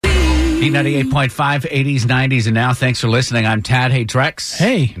B98.5, 80s, 90s, and now. Thanks for listening. I'm Tad. Hey, Drex.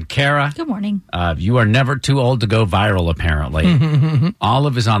 Hey. And Kara. Good morning. You are never too old to go viral, apparently.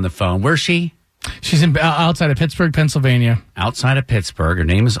 Olive is on the phone. Where's she? She's outside of Pittsburgh, Pennsylvania. Outside of Pittsburgh. Her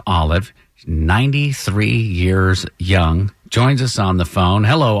name is Olive. She's 93 years young. Joins us on the phone.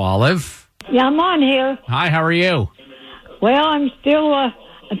 Hello, Olive. Yeah, I'm on here. Hi, how are you? Well, I'm still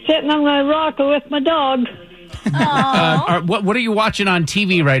sitting on my rocker with my dog. What are you watching on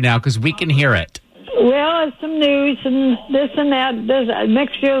TV right now? Because we can hear it. Well, it's some news and this and that. There's a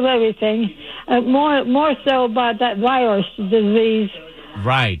mixture of everything. More so about that virus disease.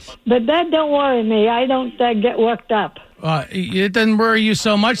 Right. But that don't worry me. I don't get worked up. It doesn't worry you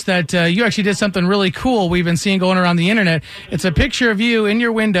so much that you actually did something really cool we've been seeing going around the internet. It's a picture of you in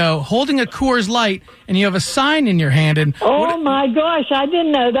your window holding a Coors Light, and you have a sign in your hand. And my gosh, I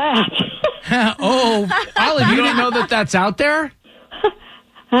didn't know that. Olive, you didn't know that that's out there?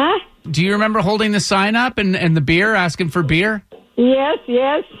 Huh? Do you remember holding the sign up and the beer, asking for beer? Yes.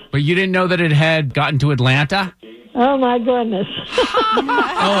 But you didn't know that it had gotten to Atlanta? Oh, my goodness.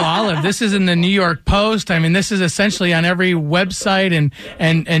 Olive, this is in the New York Post. I mean, this is essentially on every website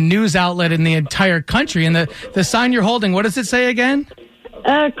and news outlet in the entire country. And the sign you're holding, what does it say again?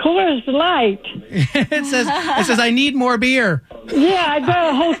 Coors Light. It says, I need more beer. Yeah, I got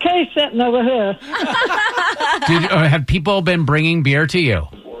a whole case sitting over here. Have people been bringing beer to you?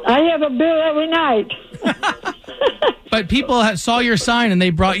 I have a beer every night. But people saw your sign and they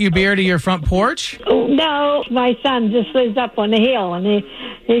brought you beer to your front porch? No, my son just lives up on the hill and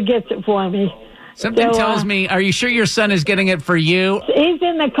he gets it for me. Something tells me, are you sure your son is getting it for you? He's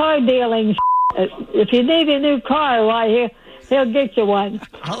in the car dealing. If you need a new car, why, he'll get you one.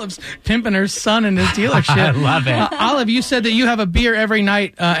 Olive's pimping her son in his dealership. I love it. Olive, you said that you have a beer every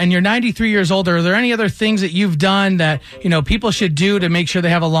night and you're 93 years old. Are there any other things that you've done that, people should do to make sure they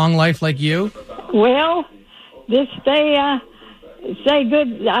have a long life like you? Well, just say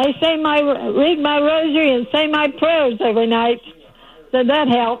good. I read my rosary and say my prayers every night, so that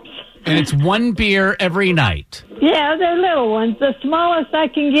helps. And it's one beer every night. Yeah, they're little ones, the smallest I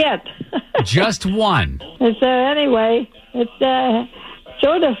can get. Just one. And so anyway, it's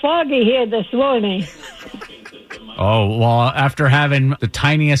sort of foggy here this morning. Oh, well, after having the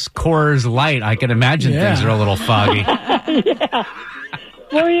tiniest Coors Light, I can imagine things are a little foggy. Yeah.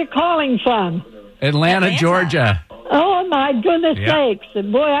 Where are you calling from? Atlanta, Georgia. Oh, my goodness sakes.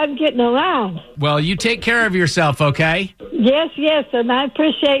 And boy, I'm getting around. Well, you take care of yourself, okay? Yes, and I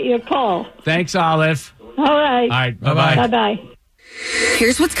appreciate your call. Thanks, Olive. All right. All right, bye-bye. Bye-bye.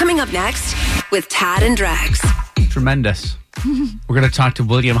 Here's what's coming up next with Tad and Drex. Tremendous. We're going to talk to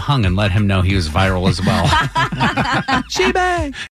William Hung and let him know he was viral as well. She-bang!